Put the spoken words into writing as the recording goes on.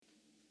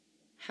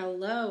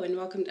Hello and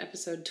welcome to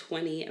episode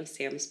 20 of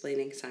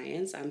Samsplaining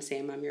Science. I'm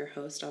Sam, I'm your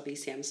host. I'll be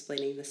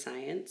Samsplaining the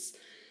science.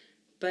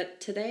 But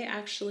today,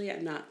 actually,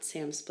 I'm not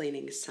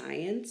Samsplaining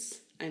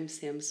science, I'm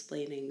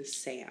Samsplaining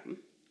Sam.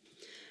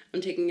 I'm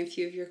taking a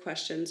few of your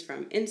questions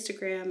from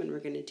Instagram and we're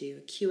going to do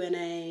a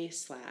Q&A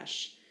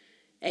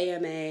 /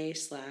 AMA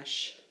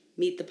 /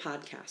 Meet the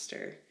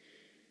Podcaster.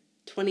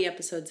 20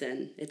 episodes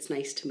in, it's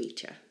nice to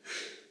meet you.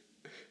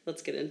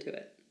 Let's get into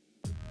it.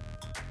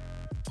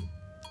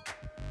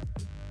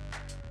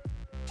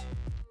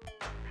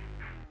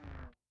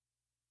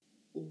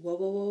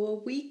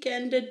 Whoa,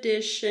 weekend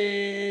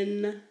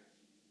edition.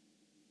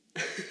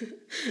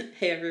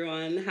 Hey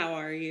everyone, how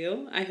are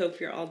you? I hope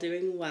you're all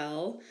doing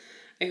well.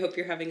 I hope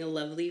you're having a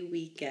lovely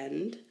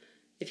weekend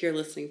if you're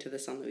listening to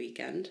this on the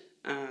weekend.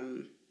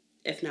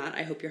 If not,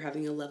 I hope you're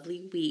having a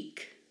lovely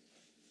week.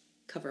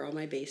 Cover all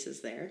my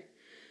bases there.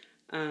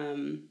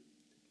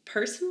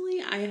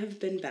 Personally, I have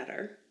been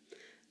better.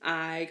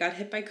 I got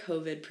hit by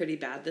COVID pretty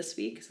bad this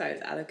week, so I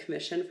was out of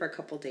commission for a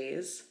couple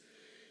days.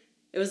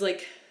 It was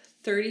like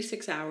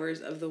 36 hours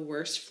of the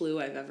worst flu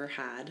I've ever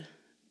had.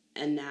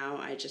 And now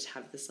I just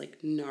have this like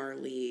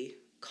gnarly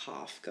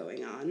cough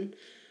going on.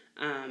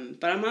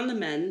 But I'm on the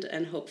mend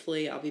and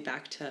hopefully I'll be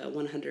back to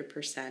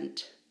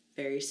 100%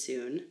 very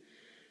soon.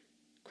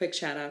 Quick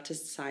shout out to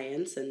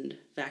science and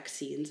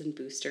vaccines and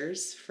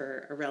boosters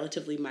for a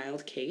relatively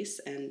mild case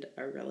and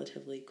a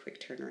relatively quick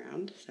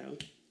turnaround. So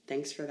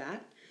thanks for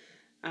that.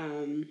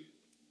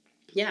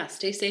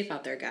 Stay safe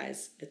out there,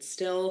 guys. It's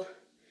still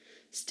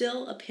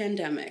a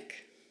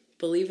pandemic,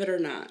 believe it or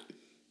not.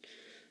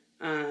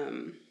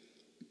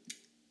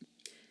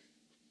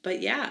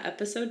 But yeah,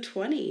 episode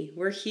 20,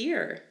 we're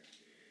here.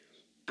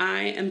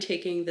 I am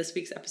taking this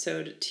week's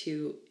episode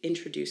to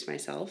introduce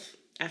myself.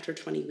 After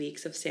 20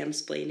 weeks of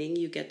Samsplaining,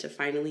 you get to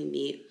finally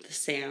meet the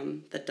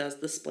Sam that does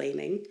the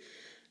splaining.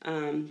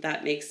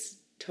 That makes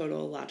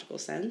total logical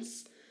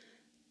sense.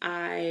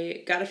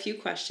 I got a few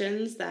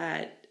questions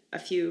that a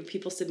few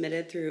people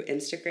submitted through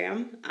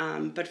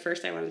Instagram. But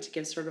first I wanted to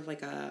give sort of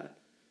like a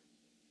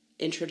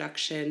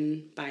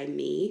introduction by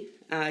me,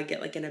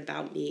 get like an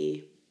about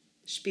me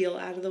spiel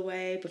out of the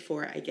way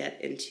before I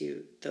get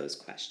into those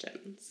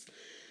questions.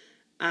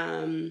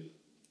 My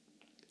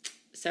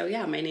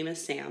name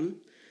is Sam.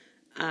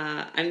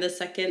 I'm the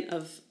second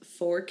of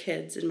 4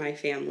 kids in my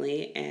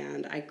family,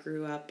 and I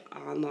grew up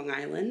on Long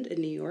Island in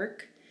New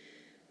York.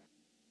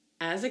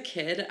 As a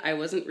kid, I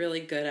wasn't really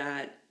good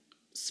at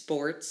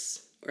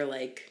sports or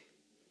like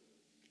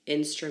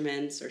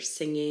instruments or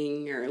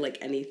singing or like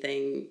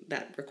anything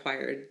that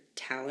required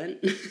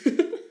talent.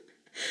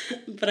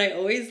 But I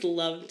always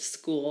loved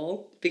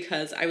school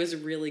because I was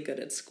really good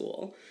at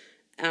school.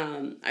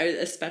 I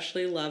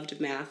especially loved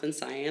math and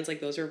science.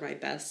 Like those were my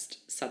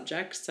best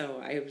subjects.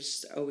 So I was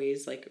just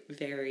always like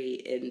very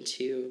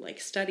into like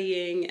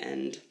studying,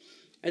 and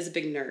I was a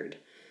big nerd.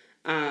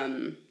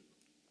 And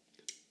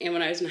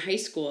when I was in high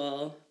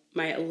school,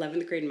 my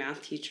 11th grade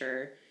math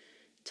teacher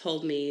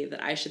told me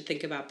that I should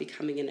think about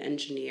becoming an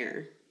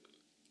engineer.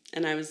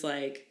 And I was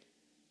like,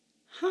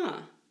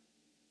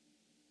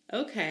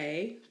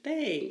 okay,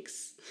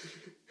 thanks.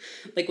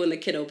 Like when the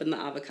kid opened the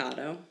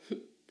avocado.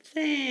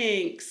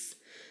 Thanks.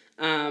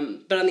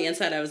 But on the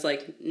inside, I was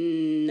like,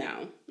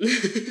 no.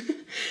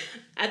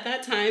 At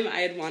that time,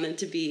 I had wanted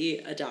to be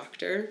a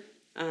doctor.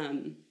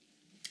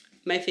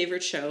 My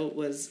favorite show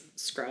was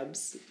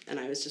Scrubs. And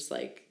I was just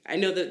like, I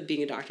know that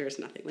being a doctor is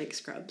nothing like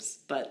Scrubs.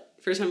 But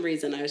for some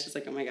reason, I was just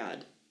like, oh my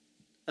God,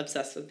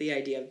 obsessed with the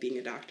idea of being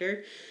a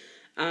doctor.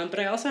 But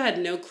I also had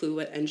no clue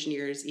what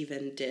engineers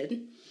even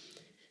did.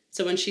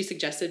 So when she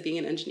suggested being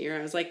an engineer,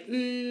 I was like,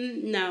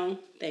 no,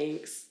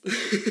 thanks.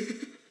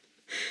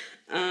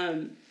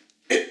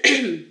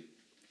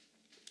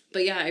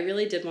 But yeah, I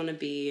really did want to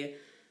be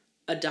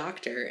a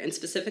doctor, and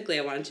specifically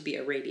I wanted to be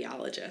a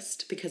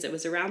radiologist because it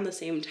was around the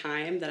same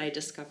time that I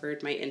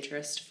discovered my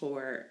interest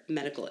for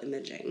medical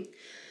imaging.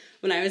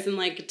 When I was in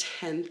like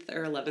 10th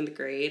or 11th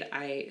grade,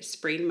 I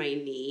sprained my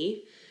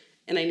knee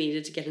and I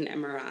needed to get an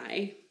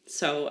MRI.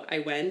 So I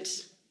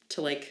went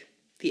to like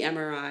the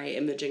MRI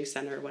imaging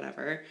center or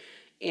whatever,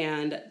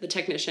 and the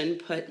technician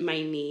put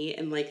my knee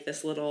in like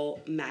this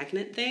little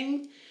magnet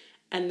thing,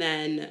 and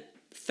then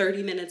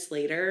 30 minutes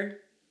later,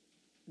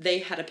 they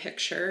had a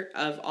picture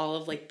of all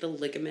of like the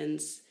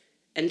ligaments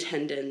and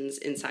tendons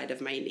inside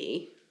of my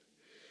knee.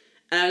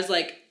 And I was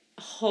like,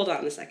 hold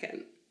on a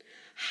second.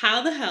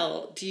 How the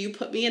hell do you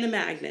put me in a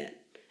magnet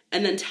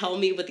and then tell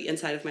me what the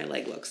inside of my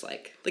leg looks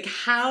like? Like,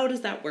 how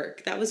does that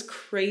work? That was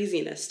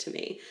craziness to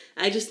me.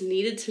 I just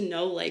needed to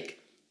know like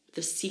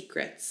the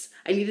secrets.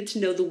 I needed to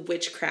know the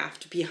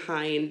witchcraft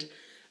behind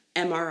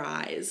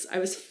MRIs. I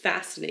was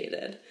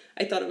fascinated.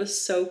 I thought it was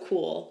so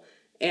cool.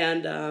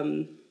 And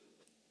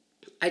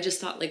I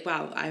just thought like,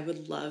 wow, I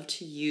would love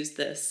to use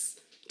this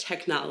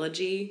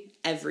technology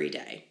every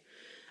day.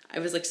 I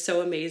was like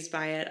so amazed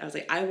by it. I was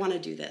like, I want to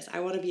do this.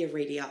 I want to be a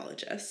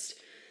radiologist.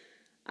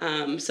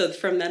 So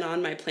from then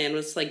on, my plan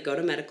was to like go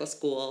to medical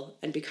school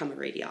and become a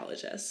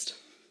radiologist.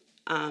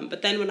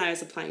 But then when I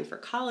was applying for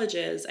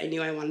colleges, I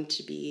knew I wanted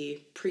to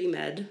be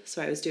pre-med,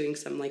 so I was doing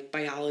some like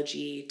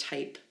biology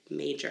type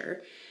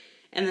major.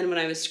 And then when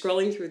I was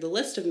scrolling through the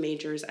list of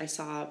majors, I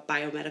saw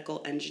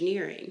biomedical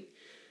engineering.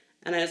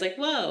 And I was like,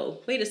 whoa,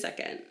 wait a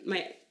second.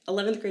 My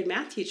 11th grade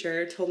math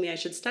teacher told me I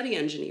should study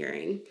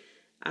engineering.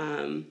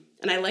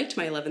 And I liked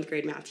my 11th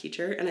grade math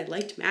teacher, and I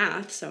liked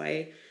math, so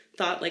I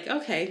thought like,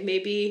 okay,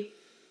 maybe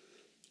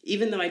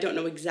even though I don't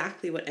know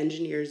exactly what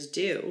engineers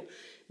do,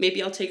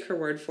 maybe I'll take her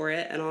word for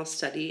it and I'll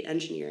study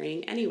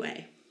engineering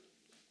anyway.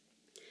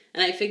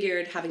 And I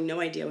figured, having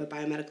no idea what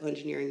biomedical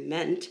engineering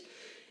meant,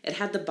 it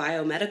had the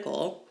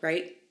biomedical,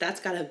 right?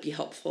 That's got to be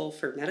helpful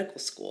for medical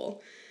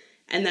school.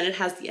 And then it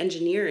has the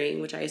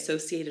engineering, which I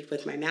associated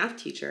with my math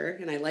teacher,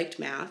 and I liked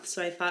math.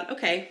 So I thought,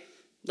 okay,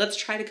 let's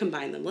try to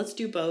combine them. Let's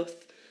do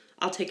both.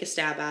 I'll take a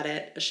stab at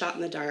it, a shot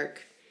in the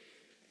dark.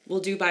 We'll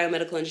do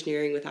biomedical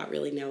engineering without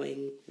really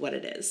knowing what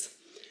it is.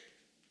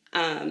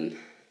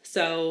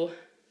 So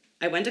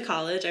I went to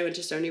college. I went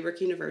to Stony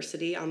Brook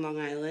University on Long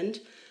Island,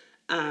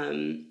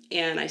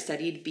 and I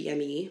studied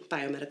BME,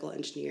 biomedical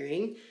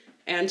engineering.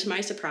 And to my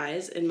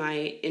surprise, in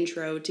my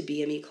intro to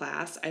BME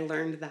class, I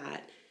learned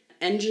that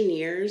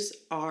engineers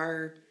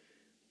are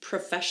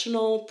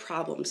professional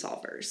problem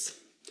solvers,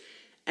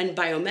 and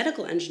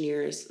biomedical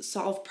engineers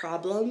solve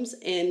problems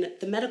in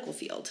the medical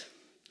field.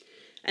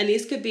 And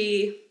these could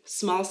be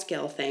small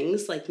scale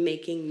things like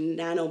making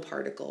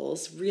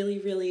nanoparticles, really,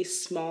 really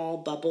small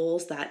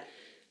bubbles that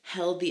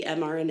held the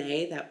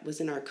mRNA that was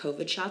in our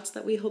COVID shots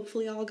that we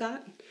hopefully all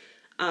got.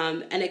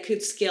 And it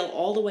could scale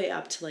all the way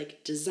up to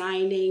like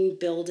designing,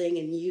 building,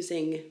 and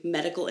using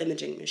medical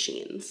imaging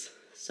machines.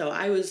 So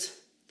I was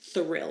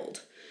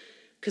thrilled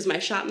because my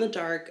shot in the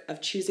dark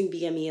of choosing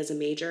BME as a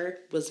major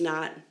was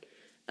not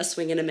a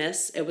swing and a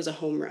miss. It was a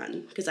home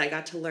run because I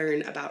got to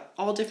learn about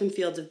all different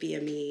fields of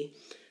BME,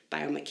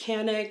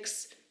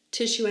 biomechanics,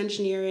 tissue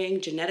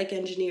engineering, genetic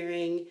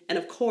engineering, and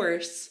of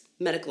course,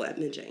 medical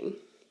imaging.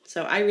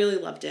 So I really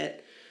loved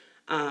it.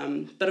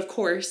 But of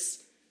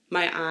course,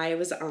 my eye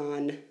was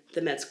on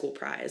the med school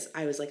prize.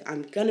 I was like,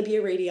 I'm going to be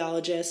a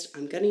radiologist.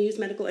 I'm going to use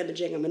medical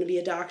imaging. I'm going to be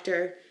a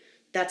doctor.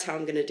 That's how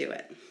I'm going to do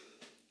it.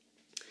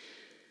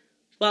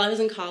 While I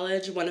was in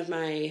college, one of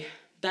my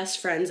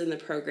best friends in the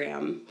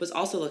program was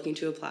also looking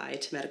to apply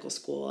to medical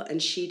school. And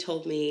she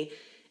told me,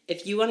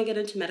 if you want to get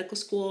into medical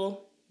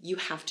school, you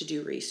have to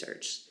do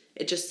research.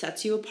 It just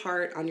sets you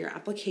apart on your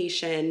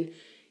application.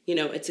 You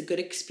know, it's a good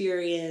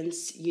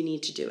experience. You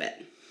need to do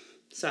it.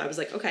 So I was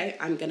like, okay,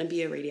 I'm going to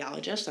be a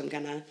radiologist. I'm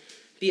going to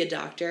be a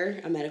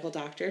doctor, a medical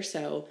doctor.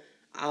 So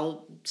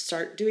I'll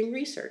start doing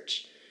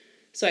research.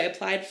 So I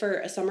applied for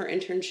a summer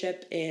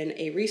internship in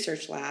a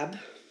research lab.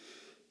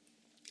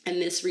 And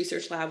this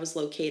research lab was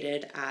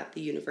located at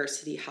the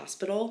university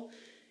hospital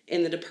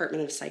in the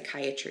Department of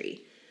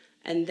Psychiatry.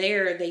 And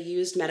there they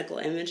used medical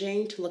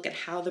imaging to look at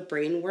how the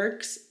brain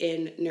works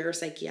in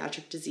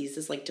neuropsychiatric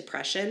diseases like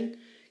depression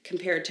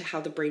compared to how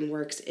the brain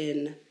works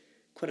in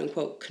quote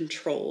unquote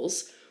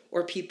controls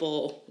or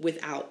people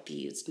without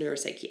these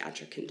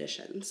neuropsychiatric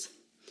conditions.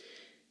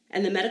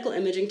 And the medical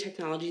imaging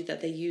technology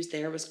that they used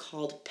there was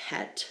called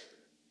PET,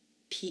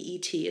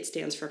 P-E-T. It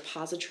stands for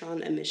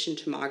positron emission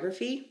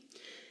tomography.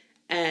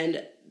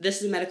 And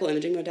this is a medical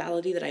imaging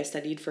modality that I've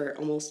studied for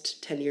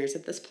almost 10 years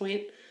at this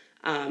point.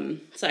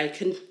 So I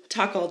can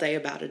talk all day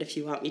about it if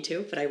you want me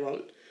to, but I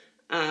won't.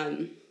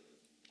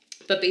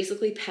 But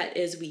basically PET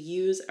is we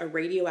use a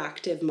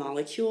radioactive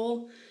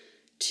molecule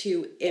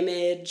to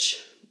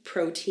image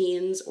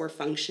proteins or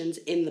functions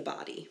in the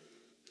body.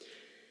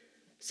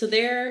 So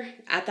there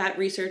at that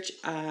research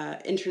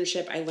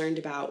internship, I learned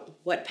about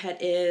what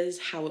PET is,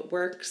 how it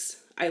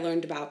works. I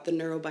learned about the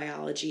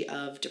neurobiology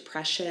of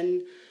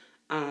depression.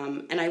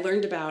 And I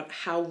learned about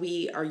how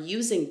we are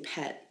using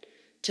PET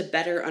to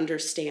better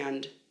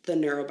understand the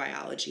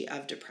neurobiology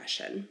of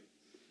depression.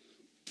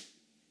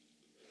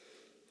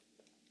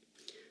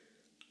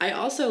 I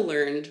also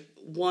learned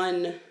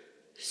one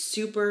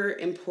super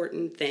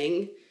important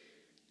thing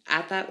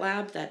at that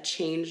lab that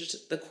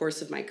changed the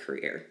course of my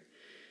career.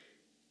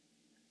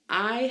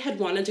 I had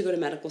wanted to go to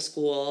medical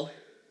school,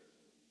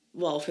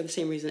 well, for the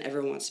same reason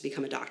everyone wants to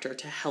become a doctor,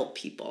 to help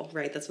people,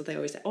 right? That's what they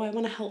always say. Oh, I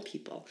want to help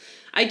people.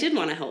 I did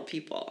want to help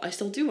people. I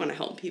still do want to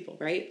help people,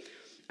 right?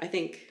 I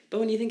think, but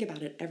when you think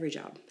about it, every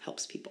job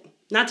helps people.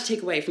 Not to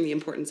take away from the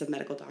importance of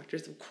medical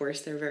doctors. Of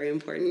course, they're very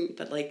important,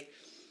 but like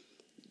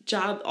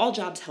all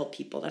jobs help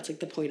people. That's like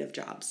the point of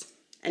jobs.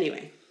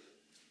 Anyway,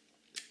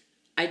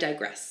 I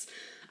digress.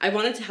 I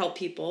wanted to help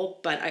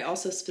people, but I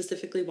also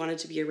specifically wanted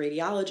to be a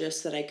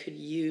radiologist so that I could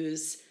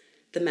use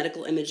the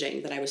medical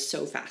imaging that I was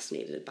so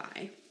fascinated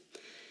by.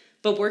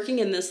 But working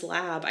in this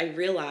lab, I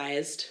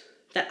realized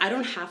that I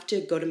don't have to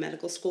go to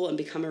medical school and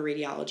become a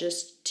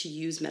radiologist to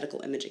use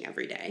medical imaging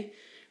every day,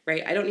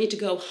 right? I don't need to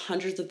go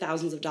hundreds of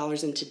thousands of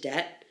dollars into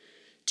debt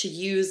to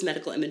use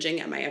medical imaging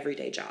at my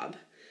everyday job.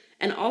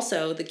 And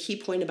also the key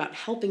point about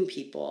helping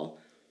people,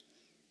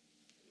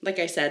 like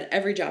I said,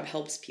 every job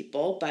helps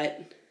people,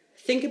 but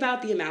think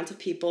about the amount of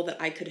people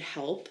that I could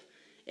help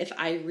if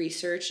I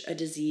research a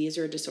disease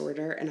or a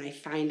disorder and I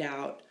find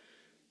out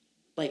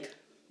like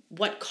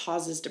what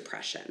causes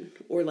depression,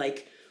 or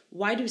like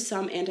why do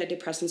some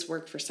antidepressants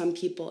work for some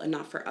people and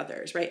not for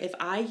others, right? If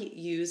I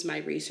use my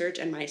research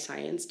and my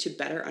science to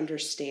better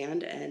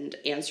understand and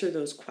answer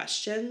those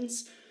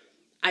questions,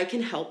 I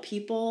can help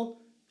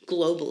people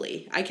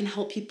globally. I can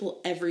help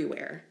people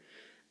everywhere.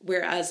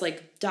 Whereas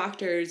like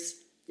doctors,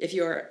 if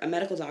you're a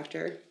medical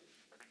doctor,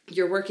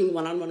 you're working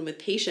one-on-one with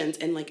patients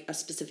in like a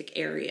specific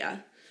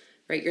area,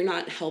 right? You're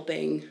not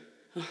helping,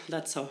 oh,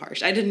 that's so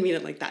harsh. I didn't mean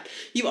it like that.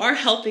 You are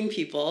helping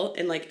people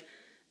in like,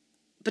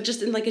 but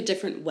just in like a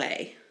different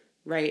way,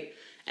 right?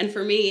 And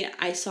for me,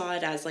 I saw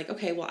it as like,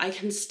 okay, well, I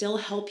can still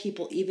help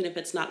people even if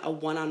it's not a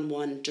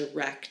one-on-one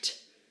direct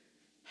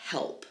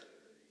help,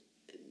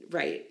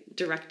 right?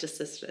 Direct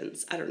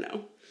assistance. I don't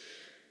know.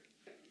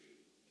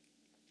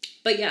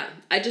 But yeah,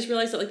 I just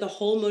realized that like the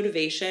whole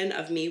motivation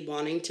of me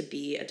wanting to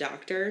be a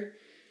doctor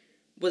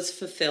was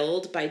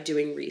fulfilled by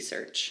doing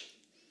research.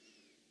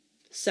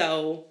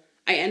 So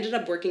I ended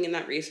up working in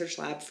that research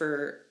lab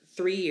for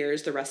 3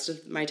 years, the rest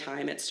of my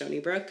time at Stony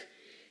Brook.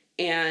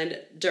 And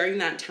during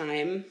that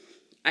time,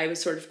 I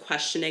was sort of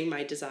questioning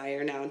my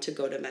desire now to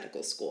go to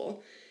medical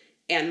school.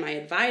 And my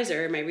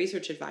advisor, my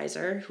research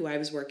advisor, who I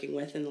was working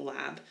with in the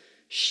lab,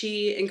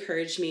 she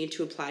encouraged me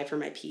to apply for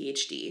my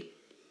PhD.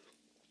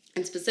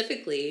 And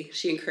specifically,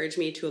 she encouraged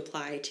me to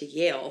apply to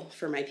Yale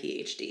for my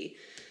PhD.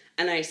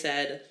 And I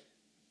said,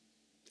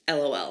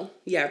 LOL,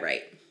 yeah,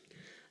 right.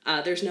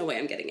 There's no way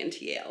I'm getting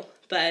into Yale.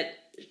 But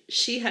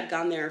she had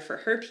gone there for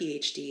her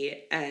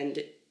PhD,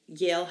 and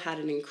Yale had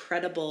an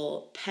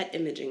incredible PET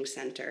imaging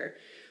center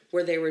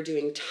where they were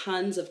doing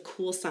tons of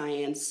cool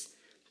science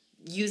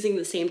using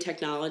the same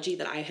technology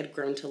that I had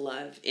grown to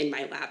love in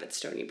my lab at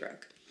Stony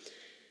Brook.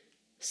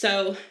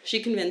 So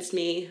she convinced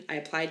me, I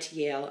applied to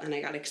Yale, and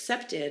I got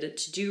accepted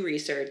to do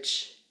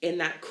research in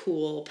that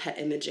cool PET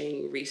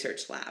imaging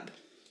research lab.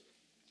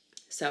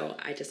 So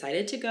I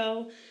decided to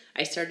go.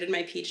 I started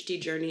my PhD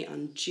journey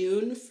on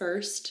June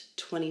 1st,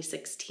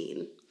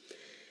 2016.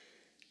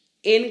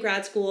 In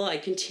grad school, I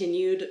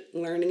continued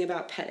learning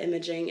about PET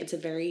imaging. It's a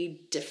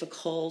very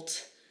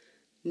difficult,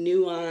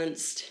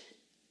 nuanced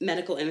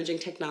medical imaging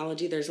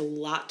technology. There's a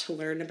lot to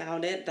learn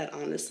about it that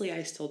honestly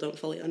I still don't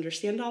fully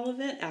understand all of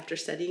it after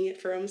studying it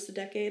for almost a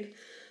decade.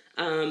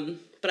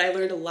 But I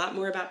learned a lot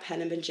more about PET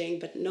imaging,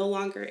 but no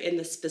longer in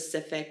the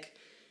specific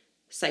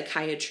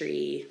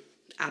psychiatry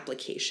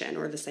application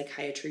or the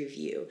psychiatry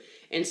view.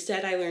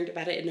 Instead, I learned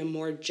about it in a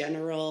more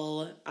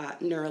general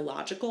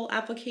neurological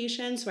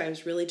application. So I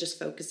was really just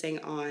focusing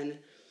on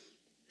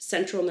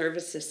central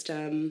nervous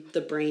system, the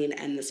brain,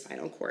 and the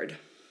spinal cord.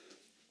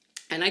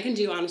 And I can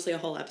do, honestly, a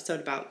whole episode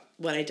about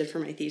what I did for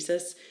my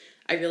thesis.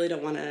 I really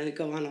don't want to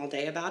go on all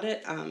day about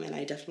it, and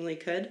I definitely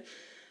could.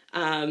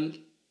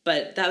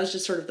 But that was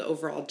just sort of the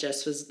overall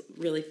gist, was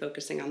really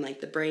focusing on like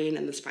the brain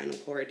and the spinal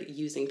cord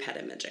using PET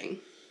imaging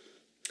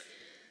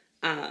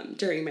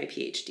during my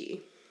PhD.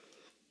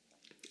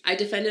 I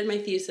defended my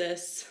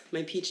thesis,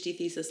 my PhD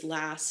thesis,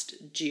 last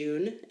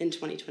June in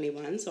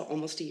 2021, so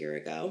almost a year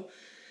ago.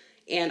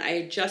 And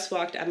I just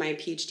walked at my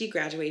PhD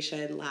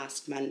graduation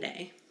last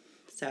Monday.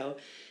 So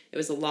it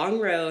was a long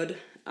road.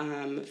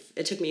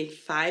 It took me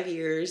 5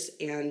 years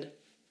and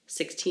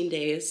 16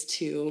 days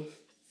to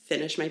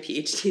finish my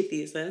PhD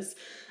thesis.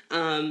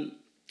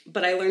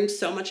 But I learned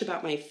so much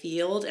about my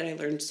field, and I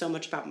learned so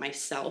much about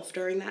myself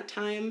during that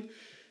time.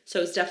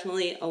 So it's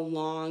definitely a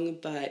long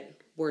but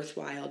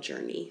worthwhile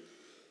journey.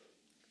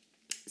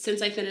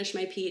 Since I finished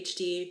my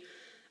PhD,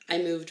 I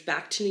moved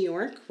back to New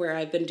York, where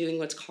I've been doing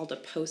what's called a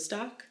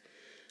postdoc.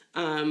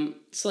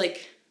 So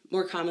like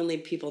more commonly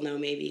people know,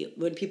 maybe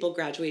when people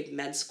graduate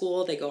med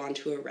school, they go on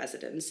to a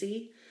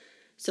residency.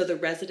 So the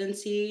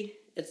residency,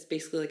 it's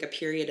basically like a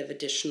period of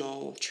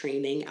additional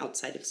training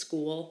outside of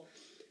school.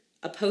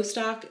 A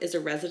postdoc is a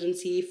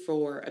residency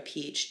for a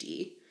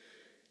PhD.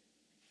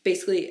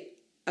 Basically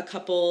a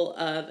couple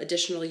of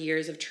additional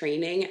years of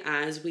training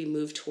as we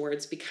move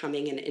towards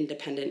becoming an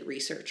independent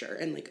researcher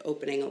and like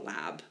opening a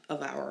lab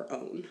of our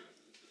own.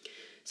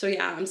 So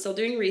yeah, I'm still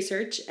doing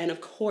research, and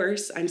of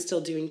course I'm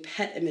still doing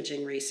PET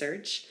imaging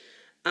research,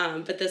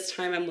 but this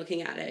time I'm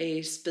looking at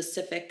a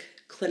specific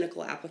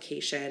clinical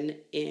application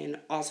in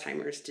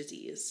Alzheimer's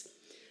disease.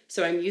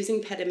 So I'm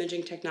using PET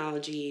imaging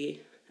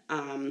technology,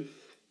 and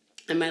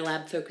my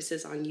lab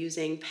focuses on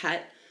using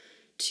PET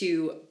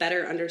to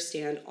better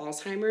understand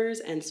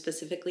Alzheimer's and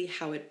specifically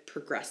how it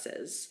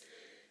progresses.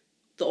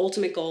 The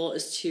ultimate goal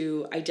is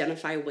to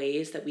identify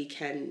ways that we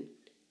can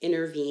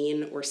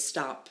intervene or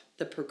stop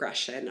the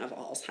progression of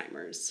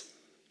Alzheimer's.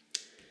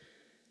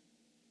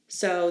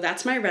 So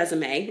that's my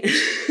resume.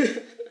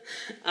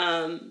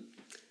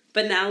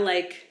 But now,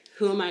 like,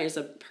 who am I as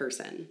a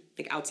person?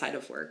 Like, outside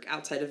of work,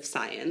 outside of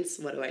science,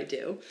 what do I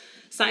do?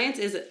 Science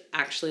is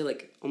actually,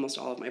 like, almost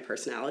all of my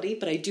personality,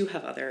 but I do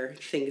have other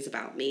things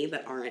about me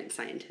that aren't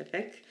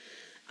scientific.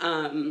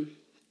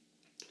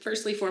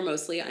 Firstly,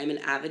 foremostly, I'm an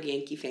avid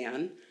Yankee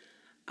fan.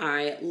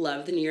 I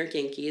love the New York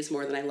Yankees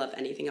more than I love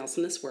anything else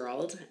in this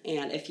world.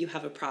 And if you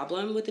have a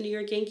problem with the New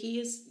York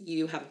Yankees,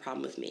 you have a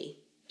problem with me,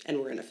 and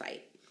we're in a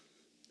fight.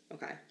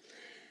 Okay.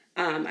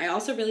 I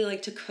also really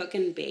like to cook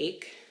and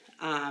bake.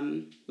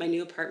 My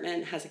new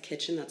apartment has a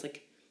kitchen that's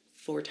like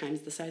 4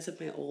 times the size of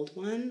my old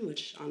one,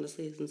 which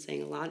honestly isn't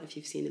saying a lot if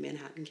you've seen the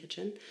Manhattan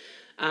kitchen.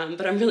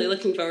 But I'm really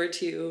looking forward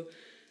to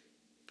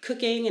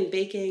cooking and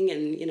baking,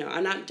 and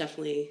I'm not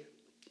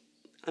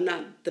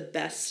the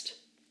best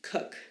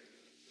cook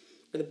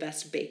or the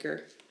best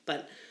baker,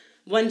 but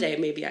one day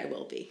maybe I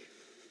will be.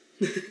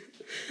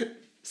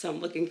 So I'm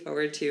looking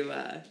forward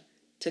to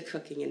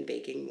cooking and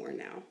baking more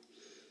now.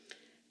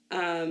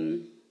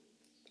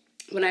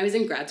 When I was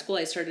in grad school,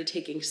 I started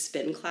taking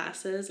spin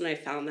classes, and I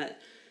found that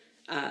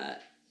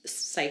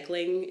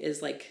cycling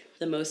is like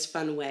the most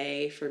fun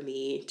way for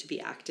me to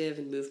be active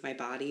and move my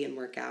body and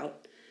work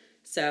out.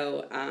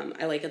 So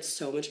I like it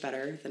so much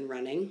better than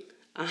running.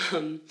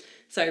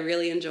 So I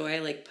really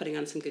enjoy like putting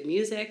on some good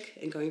music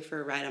and going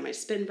for a ride on my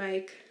spin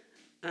bike.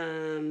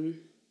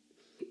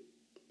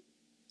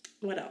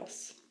 What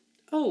else?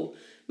 Oh,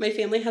 my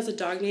family has a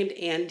dog named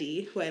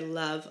Andy, who I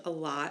love a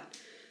lot,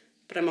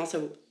 but I'm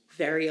also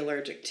very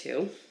allergic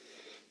to.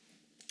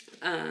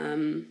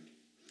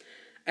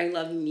 I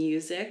love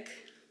music.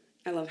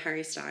 I love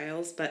Harry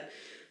Styles, but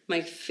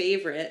my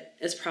favorite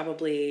band is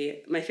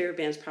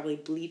probably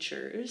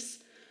Bleachers.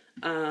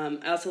 I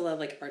also love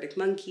like Arctic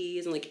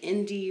Monkeys, and like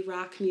indie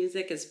rock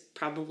music is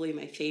probably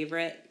my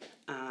favorite.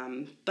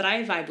 But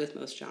I vibe with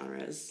most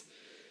genres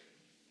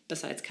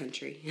besides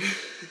country.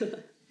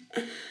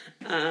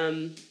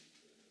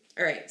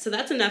 All right, so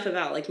that's enough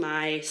about like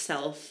my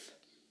self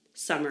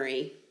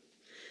summary.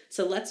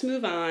 So let's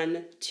move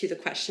on to the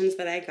questions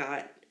that I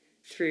got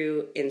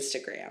through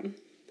Instagram.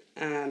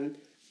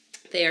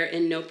 They are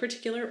in no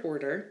particular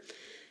order,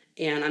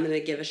 and I'm going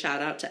to give a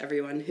shout out to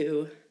everyone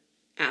who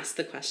asked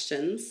the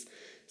questions.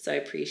 So I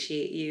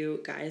appreciate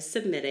you guys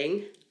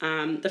submitting.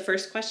 The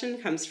first question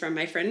comes from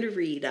my friend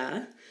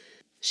Rita.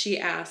 She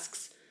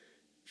asks,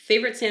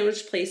 favorite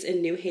sandwich place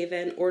in New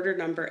Haven, order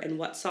number, and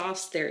what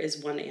sauce? There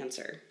is one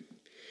answer.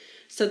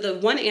 So the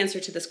one answer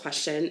to this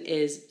question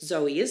is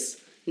Zoe's,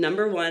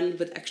 number 1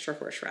 with extra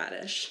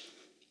horseradish.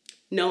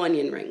 No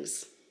onion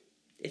rings.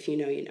 If you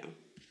know, you know.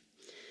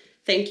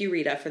 Thank you,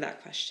 Rita, for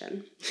that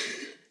question.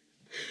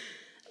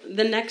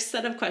 The next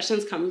set of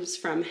questions comes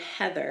from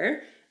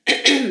Heather.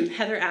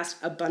 Heather asked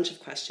a bunch of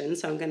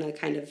questions, so I'm going to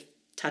kind of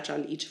touch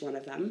on each one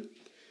of them.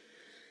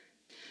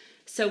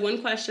 So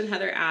one question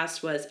Heather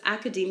asked was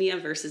academia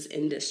versus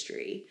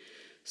industry.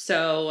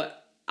 So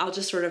I'll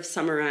just sort of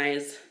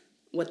summarize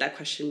what that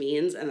question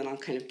means, and then I'll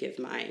kind of give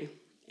my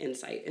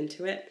insight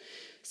into it.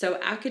 So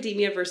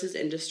academia versus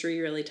industry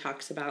really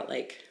talks about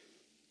like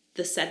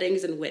the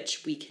settings in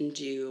which we can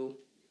do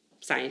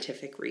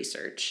scientific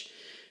research.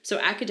 So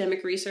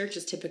academic research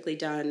is typically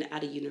done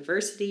at a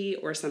university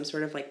or some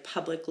sort of like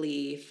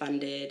publicly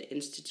funded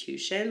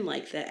institution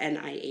like the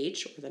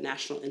NIH or the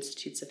National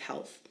Institutes of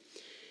Health.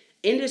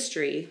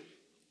 Industry,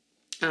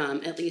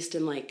 at least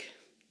in like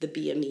the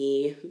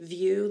BME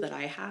view that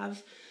I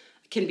have,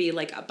 can be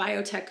like a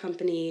biotech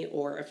company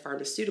or a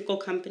pharmaceutical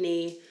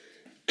company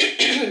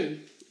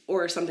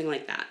or something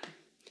like that.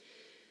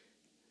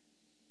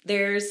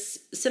 There's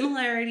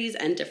similarities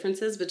and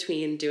differences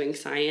between doing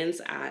science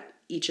at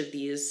each of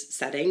these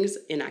settings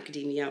in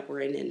academia or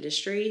in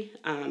industry.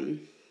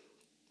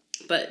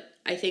 But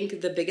I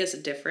think the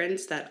biggest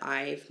difference that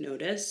I've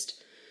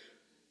noticed,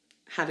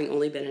 having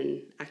only been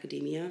in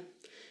academia,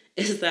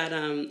 is that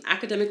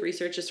academic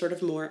research is sort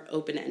of more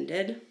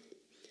open-ended.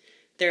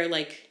 They're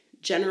like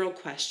general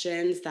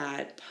questions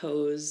that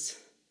pose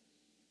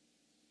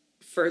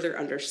further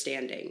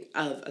understanding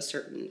of a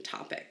certain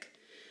topic.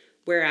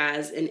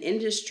 Whereas in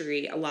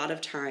industry, a lot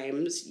of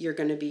times you're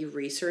going to be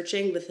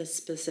researching with a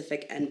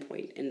specific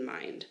endpoint in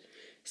mind,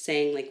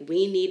 saying like,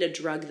 we need a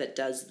drug that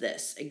does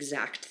this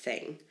exact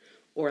thing,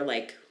 or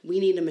like, we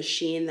need a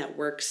machine that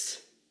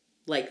works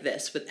like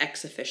this with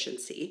X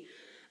efficiency.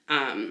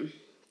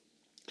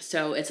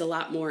 So it's a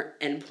lot more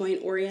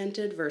endpoint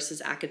oriented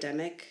versus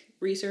academic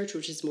research,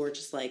 which is more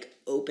just like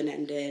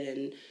open-ended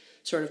and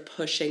sort of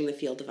pushing the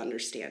field of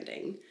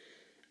understanding.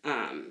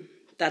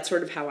 That's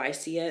sort of how I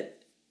see it.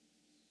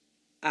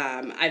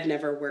 I've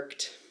never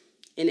worked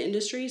in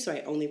industry, so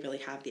I only really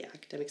have the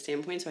academic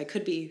standpoint, so I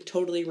could be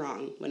totally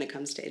wrong when it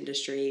comes to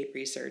industry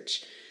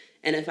research.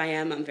 And if I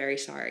am, I'm very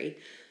sorry.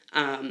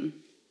 But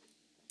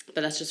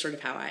that's just sort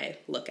of how I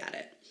look at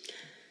it.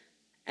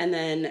 And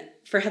then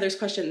for Heather's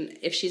question,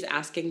 if she's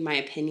asking my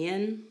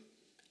opinion,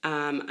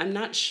 I'm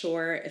not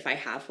sure if I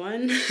have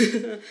one.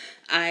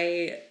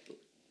 I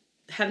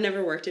have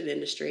never worked in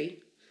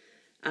industry,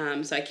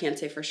 so I can't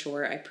say for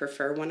sure I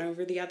prefer one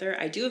over the other.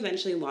 I do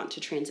eventually want to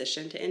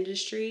transition to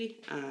industry,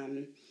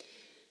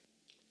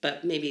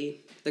 but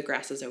maybe the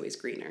grass is always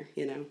greener,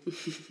 you know?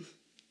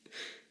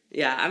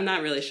 Yeah, I'm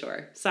not really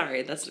sure.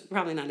 Sorry, that's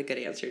probably not a good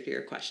answer to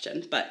your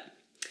question. But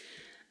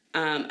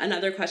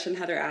another question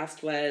Heather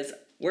asked was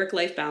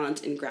work-life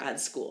balance in grad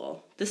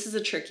school. This is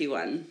a tricky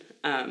one.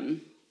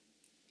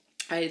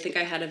 I think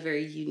I had a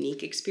very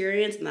unique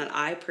experience, and that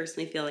I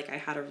personally feel like I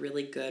had a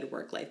really good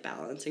work-life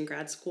balance in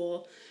grad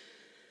school.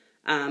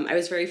 I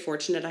was very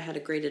fortunate. I had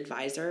a great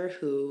advisor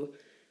who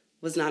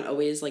was not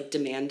always like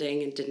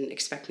demanding and didn't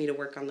expect me to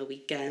work on the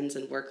weekends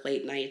and work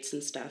late nights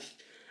and stuff.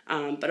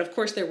 But of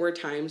course, there were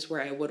times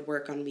where I would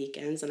work on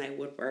weekends and I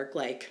would work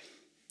like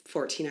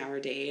 14-hour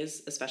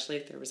days, especially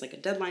if there was like a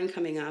deadline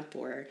coming up,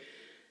 or,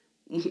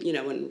 you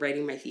know, when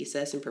writing my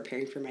thesis and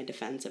preparing for my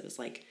defense, it was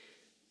like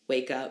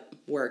wake up,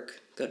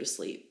 work, go to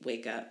sleep,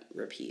 wake up,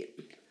 repeat.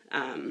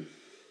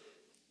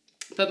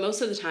 But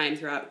most of the time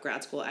throughout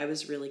grad school, I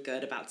was really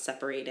good about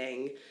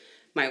separating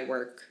my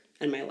work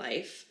and my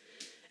life.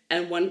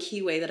 And one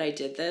key way that I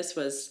did this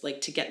was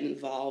like to get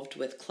involved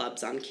with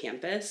clubs on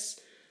campus,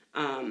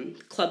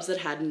 clubs that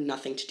had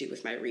nothing to do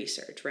with my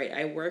research, right?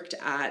 I worked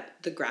at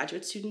the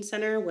Graduate Student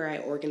Center where I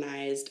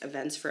organized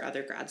events for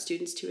other grad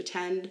students to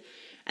attend.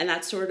 And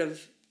that sort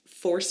of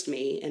forced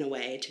me in a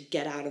way to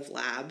get out of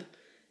lab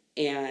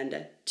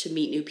and to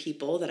meet new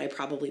people that I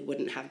probably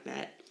wouldn't have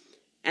met.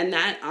 And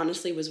that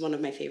honestly was one of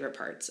my favorite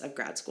parts of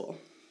grad school.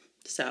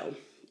 So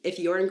if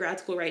you're in grad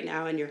school right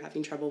now and you're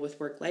having trouble with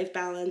work-life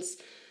balance,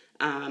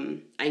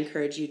 I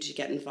encourage you to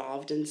get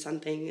involved in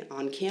something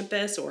on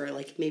campus or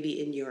like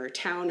maybe in your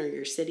town or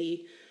your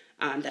city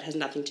that has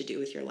nothing to do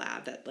with your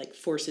lab, that like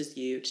forces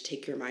you to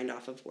take your mind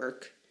off of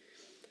work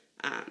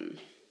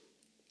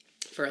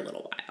for a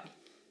little while.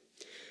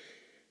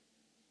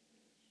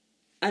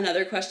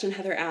 Another question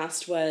Heather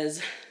asked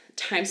was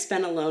time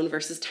spent alone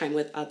versus time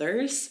with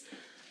others.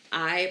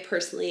 I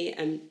personally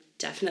am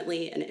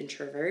definitely an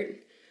introvert.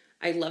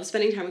 I love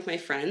spending time with my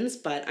friends,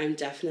 but I'm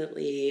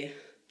definitely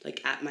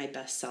like at my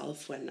best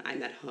self when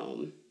I'm at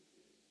home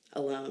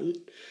alone.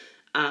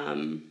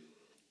 Although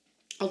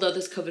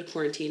this COVID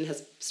quarantine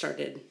has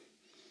started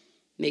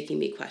making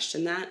me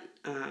question that,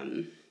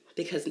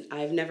 because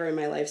I've never in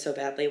my life so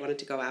badly wanted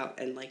to go out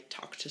and like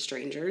talk to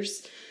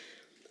strangers.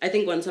 I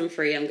think once I'm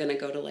free, I'm going to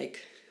go to like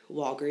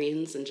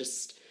Walgreens and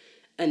just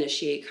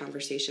initiate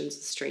conversations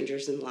with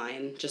strangers in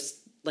line, just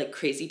like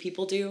crazy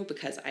people do,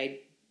 because I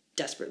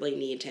desperately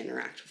need to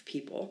interact with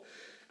people.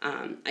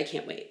 I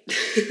can't wait.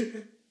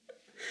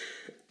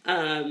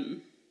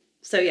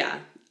 So yeah,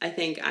 I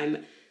think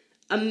I'm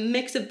a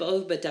mix of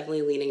both, but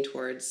definitely leaning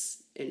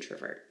towards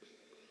introvert.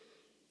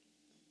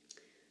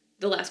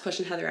 The last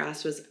question Heather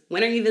asked was,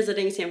 when are you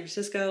visiting San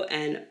Francisco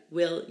and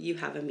will you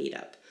have a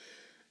meetup?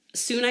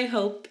 Soon, I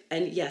hope,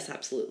 and yes,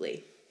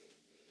 absolutely.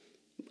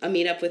 A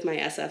meetup with my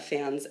SF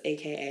fans,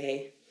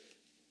 aka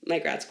my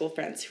grad school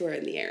friends who are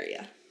in the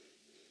area.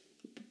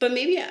 But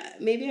maybe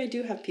I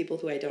do have people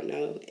who I don't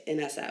know in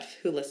SF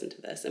who listen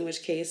to this, in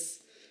which case,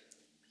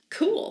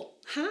 cool,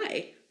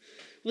 hi.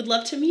 Would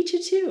love to meet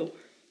you too.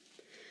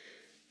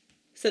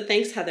 So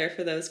thanks, Heather,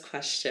 for those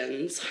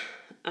questions.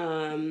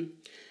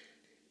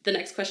 The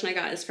next question I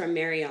got is from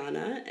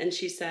Mariana, and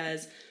she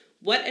says,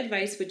 what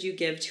advice would you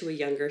give to a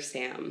younger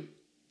Sam?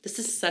 This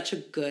is such a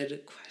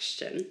good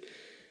question.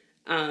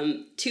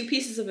 Two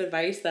pieces of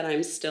advice that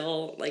I'm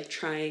still like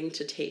trying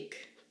to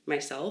take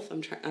myself.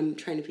 I'm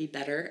trying to be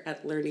better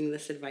at learning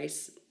this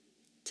advice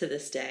to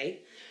this day.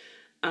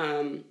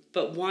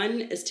 But one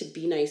is to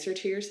be nicer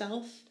to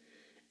yourself,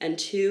 and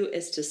two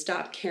is to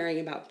stop caring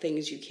about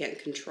things you can't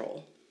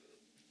control.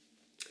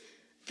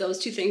 Those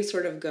two things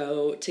sort of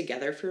go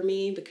together for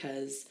me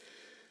because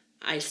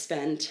I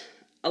spent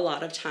a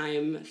lot of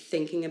time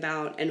thinking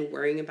about and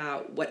worrying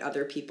about what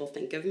other people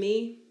think of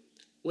me,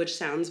 which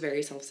sounds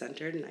very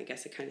self-centered, and I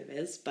guess it kind of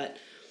is, but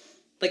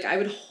like I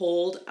would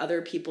hold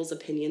other people's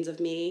opinions of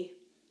me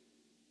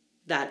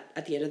that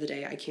at the end of the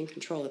day, I can't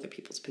control other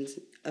people's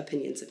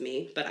opinions of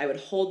me, but I would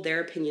hold their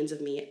opinions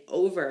of me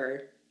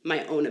over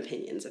my own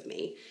opinions of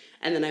me.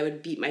 And then I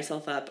would beat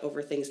myself up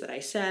over things that I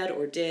said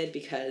or did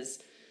because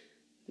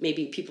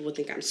maybe people would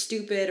think I'm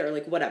stupid or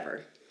like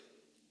whatever.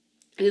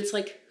 And it's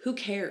like, who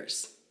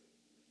cares?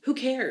 Who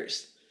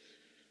cares?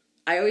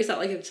 I always thought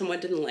like if someone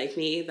didn't like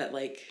me that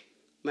like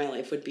my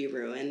life would be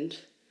ruined.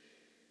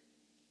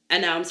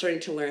 And now I'm starting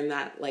to learn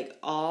that like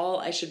all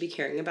I should be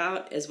caring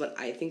about is what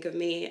I think of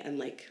me and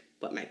like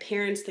what my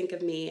parents think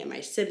of me and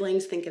my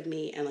siblings think of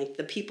me and like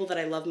the people that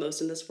I love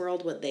most in this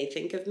world, what they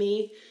think of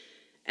me.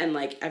 And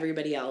like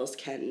everybody else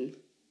can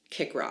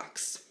kick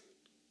rocks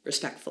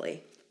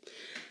respectfully.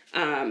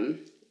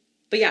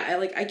 But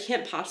yeah, I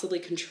can't possibly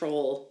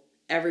control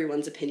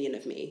everyone's opinion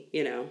of me,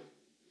 you know.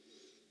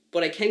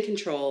 What I can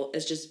control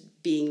is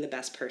just being the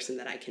best person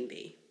that I can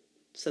be.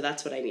 So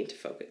that's what I need to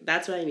focus.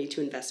 That's what I need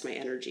to invest my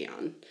energy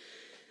on.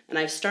 And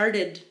I've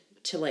started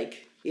to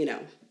like, you know,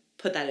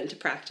 put that into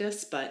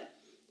practice, but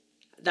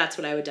that's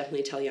what I would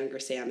definitely tell younger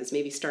Sam is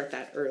maybe start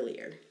that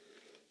earlier.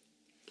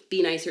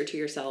 Be nicer to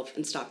yourself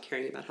and stop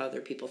caring about how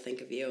other people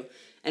think of you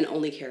and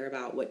only care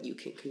about what you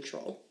can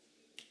control.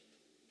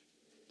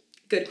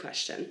 Good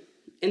question.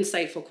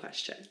 Insightful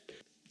question.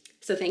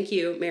 So thank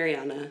you,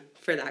 Mariana,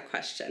 for that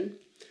question.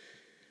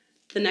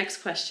 The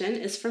next question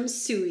is from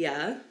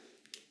Suya.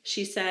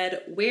 She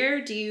said,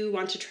 where do you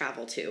want to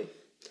travel to?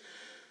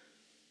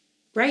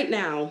 Right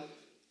now,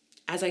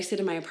 as I sit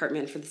in my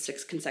apartment for the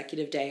 6th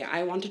consecutive day,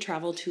 I want to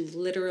travel to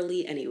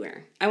literally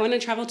anywhere. I want to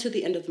travel to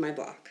the end of my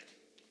block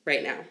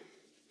right now.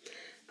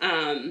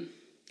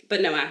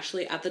 But no,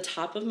 actually, at the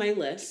top of my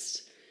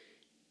list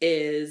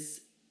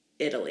is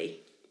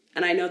Italy.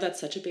 And I know that's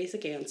such a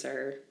basic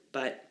answer,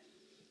 but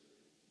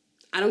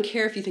I don't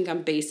care if you think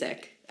I'm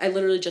basic. I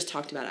literally just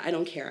talked about it. I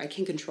don't care. I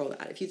can control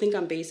that. If you think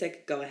I'm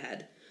basic, go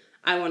ahead.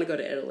 I want to go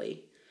to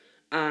Italy.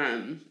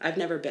 I've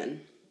never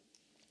been.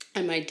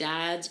 And my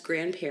dad's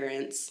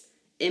grandparents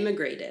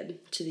immigrated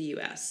to the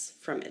U.S.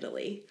 from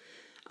Italy.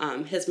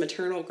 His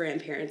maternal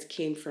grandparents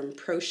came from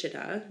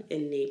Procida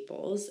in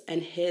Naples,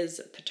 and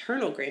his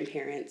paternal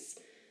grandparents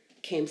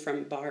came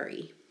from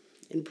Bari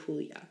in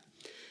Puglia.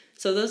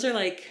 So those are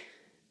like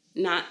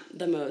not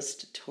the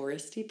most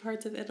touristy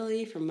parts of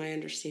Italy. From my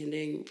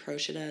understanding,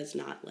 Procida is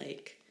not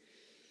like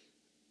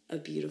a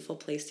beautiful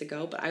place to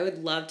go, but I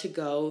would love to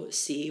go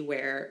see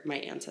where my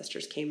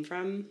ancestors came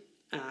from.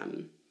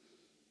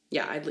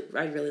 Yeah,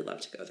 I'd really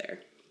love to go there.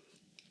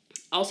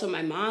 Also,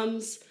 my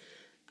mom's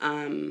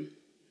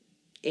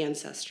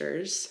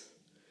ancestors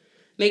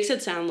makes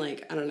it sound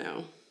like, I don't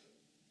know.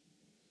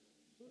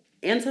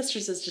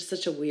 Ancestors is just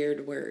such a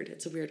weird word.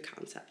 It's a weird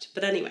concept.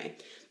 But anyway,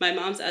 my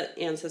mom's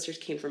ancestors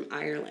came from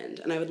Ireland,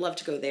 and I would love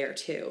to go there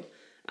too.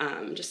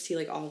 Just see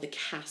like all the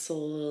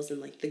castles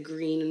and like the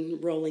green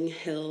rolling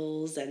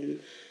hills and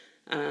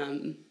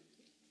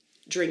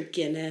drink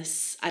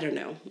Guinness. I don't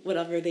know.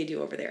 Whatever they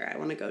do over there, I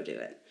want to go do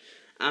it.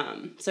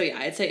 So yeah,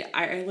 I'd say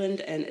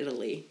Ireland and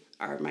Italy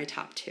are my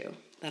top 2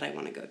 that I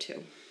want to go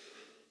to.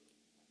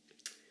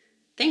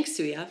 Thanks,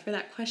 Suya, for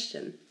that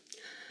question.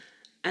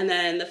 And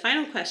then the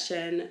final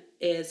question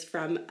is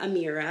from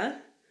Amira.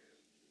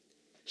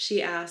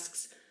 She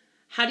asks,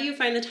 how do you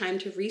find the time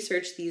to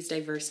research these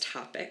diverse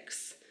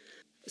topics?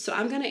 So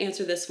I'm going to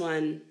answer this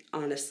one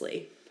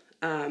honestly.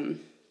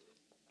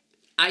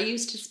 I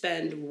used to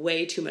spend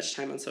way too much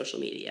time on social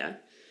media.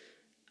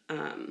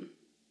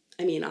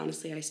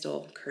 Honestly, I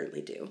still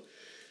currently do,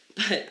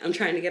 but I'm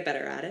trying to get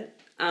better at it.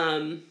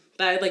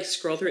 But I'd like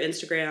scroll through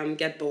Instagram,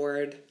 get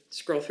bored,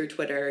 scroll through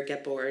Twitter,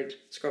 get bored,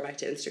 scroll back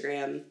to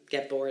Instagram,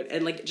 get bored,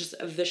 and like just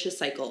a vicious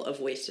cycle of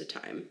wasted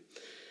time.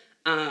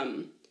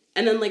 And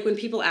then like when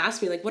people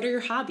ask me like, what are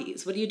your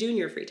hobbies? What do you do in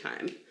your free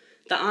time?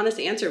 The honest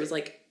answer was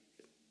like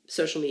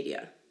social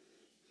media.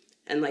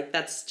 And like,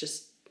 that's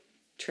just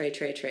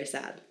très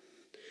sad.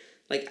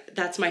 Like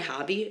that's my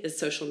hobby is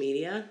social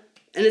media.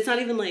 And it's not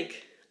even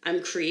like I'm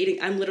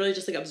literally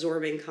just like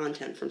absorbing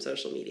content from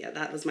social media.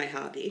 That was my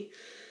hobby.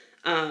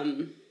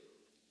 So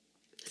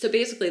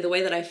basically the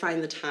way that I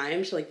find the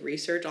time to like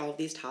research all of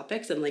these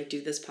topics and like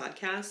do this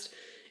podcast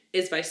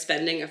is by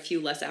spending a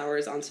few less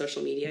hours on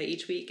social media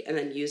each week and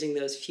then using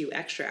those few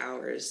extra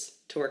hours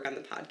to work on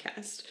the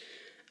podcast.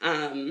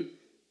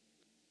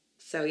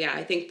 So yeah,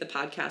 I think the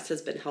podcast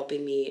has been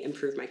helping me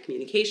improve my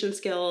communication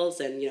skills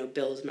and,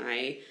 build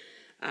my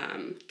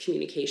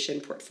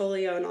communication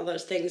portfolio and all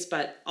those things.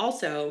 But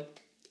also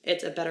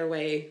it's a better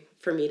way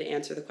for me to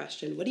answer the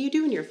question, what do you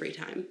do in your free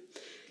time?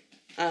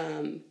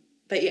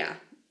 But yeah,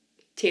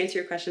 to answer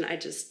your question, I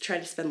just try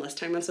to spend less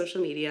time on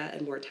social media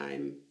and more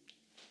time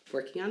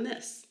working on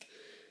this.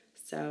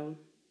 So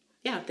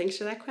yeah, thanks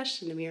for that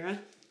question, Amira.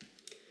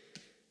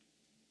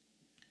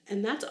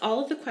 And that's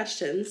all of the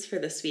questions for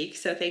this week.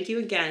 So thank you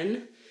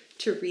again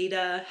to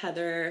Rita,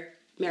 Heather,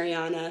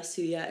 Mariana,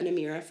 Suya, and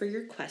Amira for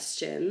your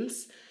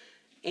questions.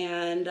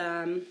 And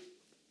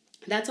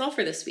that's all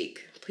for this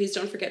week. Please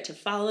don't forget to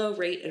follow,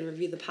 rate, and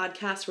review the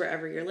podcast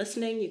wherever you're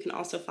listening. You can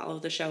also follow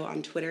the show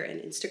on Twitter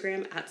and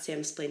Instagram at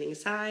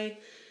samsplainingsci.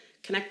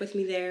 Connect with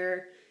me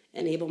there,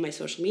 enable my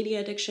social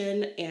media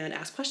addiction, and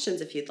ask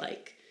questions if you'd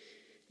like.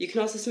 You can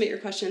also submit your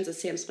questions at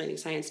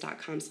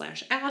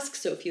samsplainingscience.com/ask.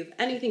 So if you have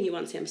anything you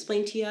want Sam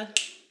explained to you,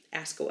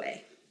 ask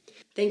away.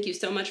 Thank you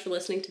so much for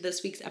listening to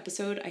this week's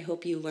episode. I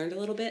hope you learned a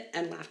little bit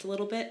and laughed a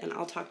little bit, and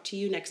I'll talk to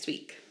you next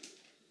week.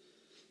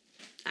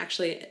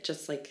 Actually,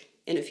 just like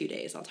in a few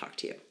days, I'll talk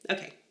to you.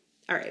 Okay.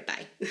 All right.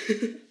 Bye.